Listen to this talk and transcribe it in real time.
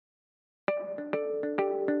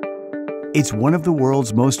It's one of the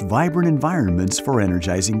world's most vibrant environments for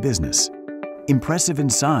energizing business. Impressive in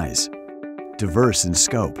size, diverse in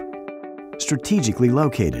scope, strategically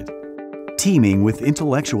located, teeming with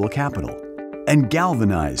intellectual capital, and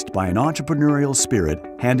galvanized by an entrepreneurial spirit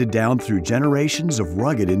handed down through generations of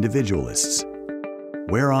rugged individualists.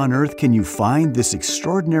 Where on earth can you find this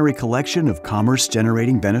extraordinary collection of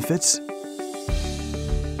commerce-generating benefits?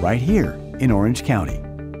 Right here in Orange County,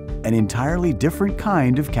 an entirely different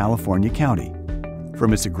kind of California county.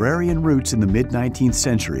 From its agrarian roots in the mid-19th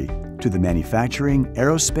century to the manufacturing,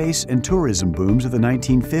 aerospace, and tourism booms of the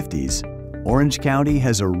 1950s, Orange County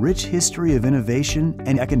has a rich history of innovation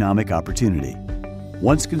and economic opportunity.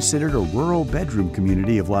 Once considered a rural bedroom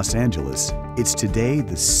community of Los Angeles, it's today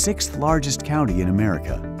the 6th largest county in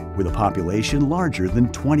America, with a population larger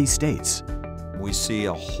than 20 states. We see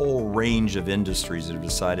a whole range of industries that have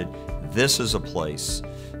decided this is a place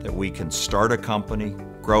that we can start a company,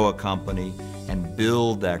 grow a company, and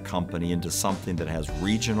build that company into something that has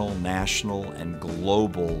regional, national, and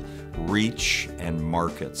global reach and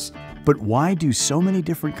markets. But why do so many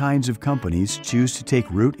different kinds of companies choose to take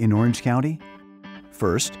root in Orange County?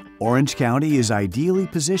 First, Orange County is ideally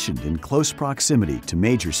positioned in close proximity to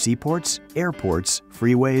major seaports, airports,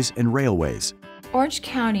 freeways, and railways. Orange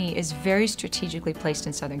County is very strategically placed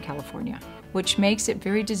in Southern California, which makes it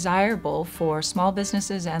very desirable for small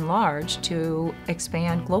businesses and large to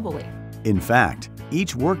expand globally. In fact,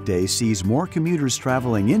 each workday sees more commuters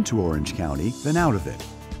traveling into Orange County than out of it.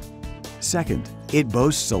 Second, it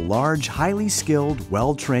boasts a large, highly skilled,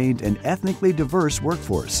 well-trained, and ethnically diverse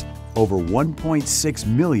workforce, over 1.6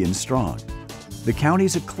 million strong. The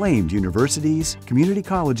county's acclaimed universities, community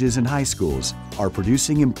colleges, and high schools are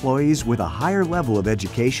producing employees with a higher level of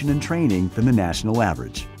education and training than the national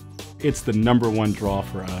average. It's the #1 draw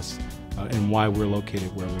for us and why we're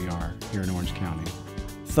located where we are here in Orange County.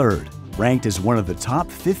 Third, ranked as one of the top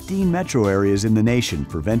 15 metro areas in the nation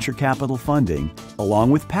for venture capital funding, along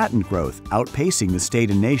with patent growth outpacing the state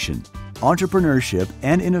and nation, entrepreneurship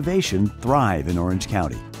and innovation thrive in Orange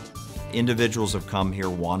County. Individuals have come here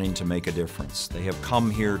wanting to make a difference. They have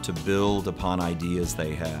come here to build upon ideas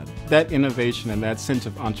they had. That innovation and that sense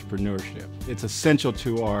of entrepreneurship, it's essential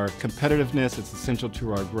to our competitiveness, it's essential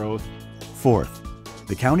to our growth. Fourth,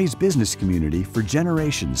 the county's business community for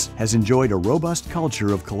generations has enjoyed a robust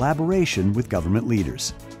culture of collaboration with government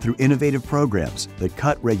leaders through innovative programs that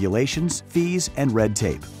cut regulations, fees, and red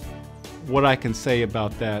tape. What I can say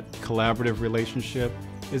about that collaborative relationship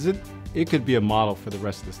is it could be a model for the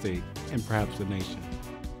rest of the state and perhaps the nation.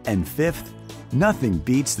 And fifth, nothing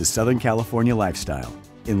beats the Southern California lifestyle,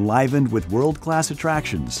 enlivened with world-class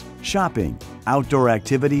attractions, shopping, outdoor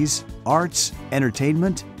activities, arts,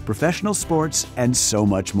 entertainment, professional sports, and so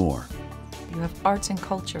much more. You have arts and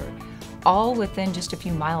culture, all within just a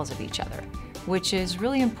few miles of each other, which is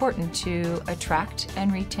really important to attract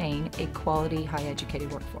and retain a quality,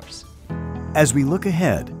 high-educated workforce. As we look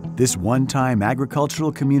ahead, this one-time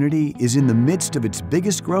agricultural community is in the midst of its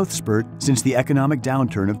biggest growth spurt since the economic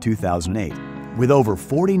downturn of 2008, with over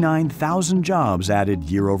 49,000 jobs added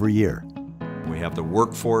year over year. We have the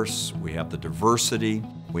workforce, we have the diversity,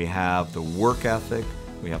 we have the work ethic,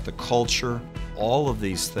 we have the culture. All of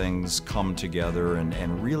these things come together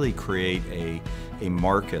and really create a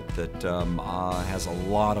market that has a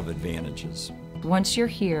lot of advantages. Once you're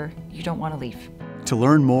here, you don't want to leave. To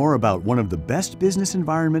learn more about one of the best business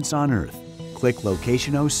environments on earth, click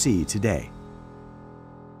Location OC today.